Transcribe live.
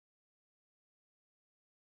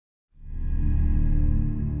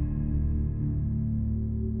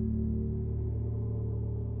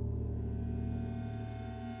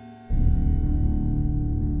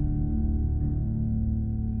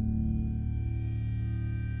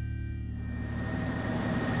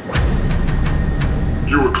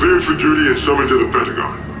cleared for duty and summoned to the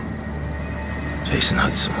Pentagon. Jason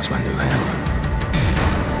Hudson was my new handler.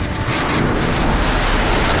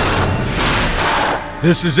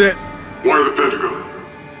 This is it. Why the Pentagon?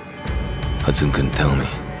 Hudson couldn't tell me.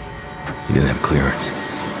 He didn't have clearance.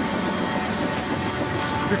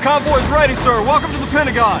 Your convoy's ready, sir. Welcome to the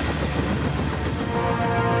Pentagon.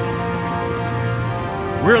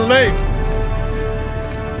 We're late.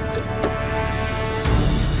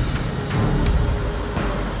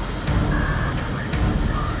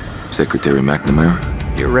 Secretary McNamara?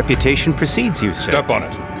 Your reputation precedes you, sir. Step on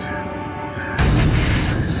it.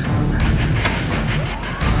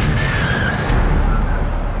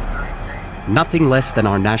 Nothing less than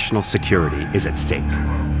our national security is at stake.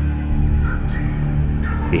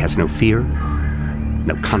 He has no fear,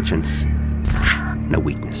 no conscience, no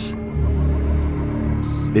weakness.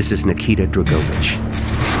 This is Nikita Dragovich.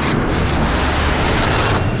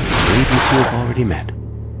 I believe you two have already met.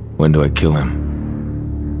 When do I kill him?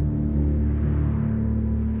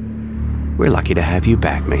 We're lucky to have you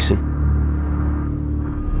back, Mason.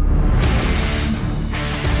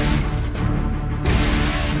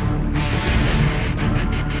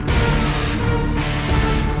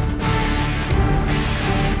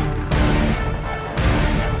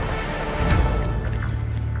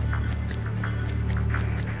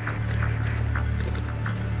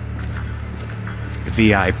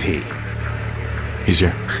 VIP. He's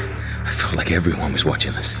here. I felt like everyone was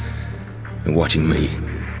watching us. And watching me.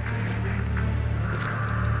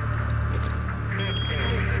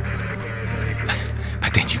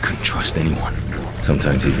 Back then you couldn't trust anyone.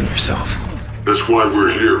 Sometimes even yourself. That's why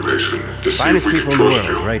we're here, Mason. To see Finest if we people can in the trust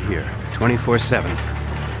world, you. right here. 24/7.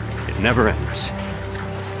 It never ends.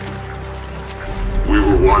 We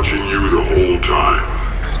were watching you the whole time.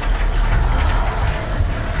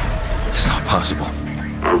 It's not possible.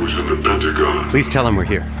 I was in the Pentagon. Please tell him we're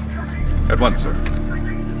here. At once, sir.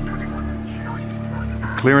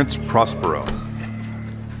 Clearance Prospero.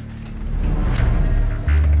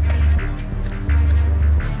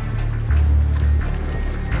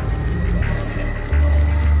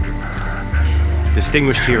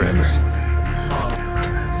 Distinguished heroes.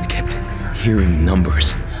 I kept hearing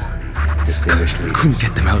numbers. Distinguished leaders. Couldn't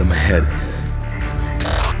get them out of my head.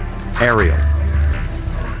 Ariel.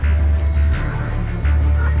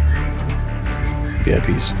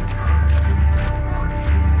 VIPs.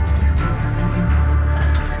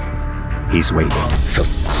 He's waiting. Felt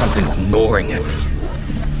something gnawing at me.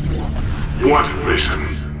 What,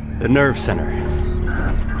 Mason? The nerve center.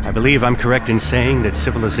 I believe I'm correct in saying that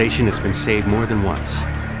civilization has been saved more than once.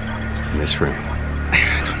 In this room.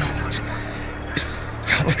 I don't know. It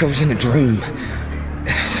felt like I was in a dream.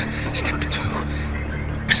 Step 2.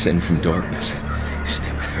 Ascend from darkness.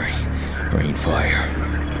 Step 3. Rain fire.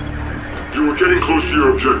 You were getting close to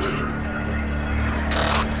your objective.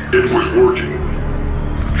 It was working.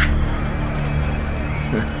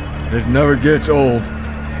 It never gets old.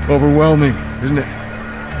 Overwhelming, isn't it?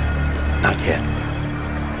 Not yet.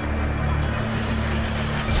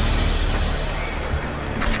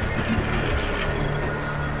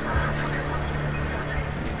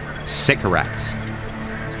 Sycorax.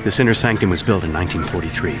 This inner sanctum was built in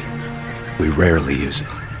 1943. We rarely use it.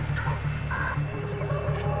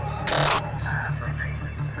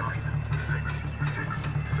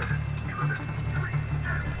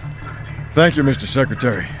 Thank you, Mr.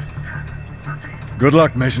 Secretary. Good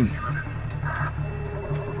luck, Mason.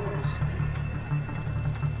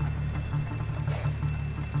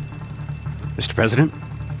 Mr. President?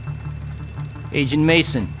 Agent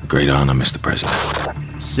Mason, Great honor, Mr. President.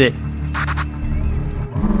 sit.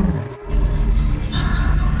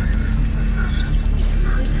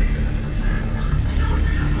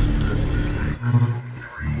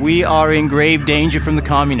 We are in grave danger from the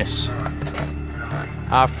communists.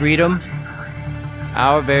 Our freedom,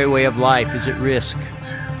 our very way of life is at risk.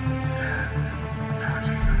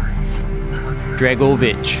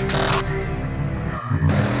 Dragovich.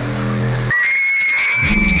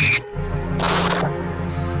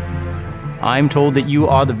 I'm told that you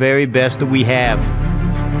are the very best that we have.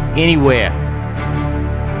 Anywhere.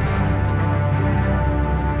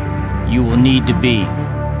 You will need to be.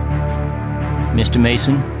 Mr.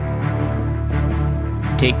 Mason,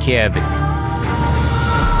 take care of it.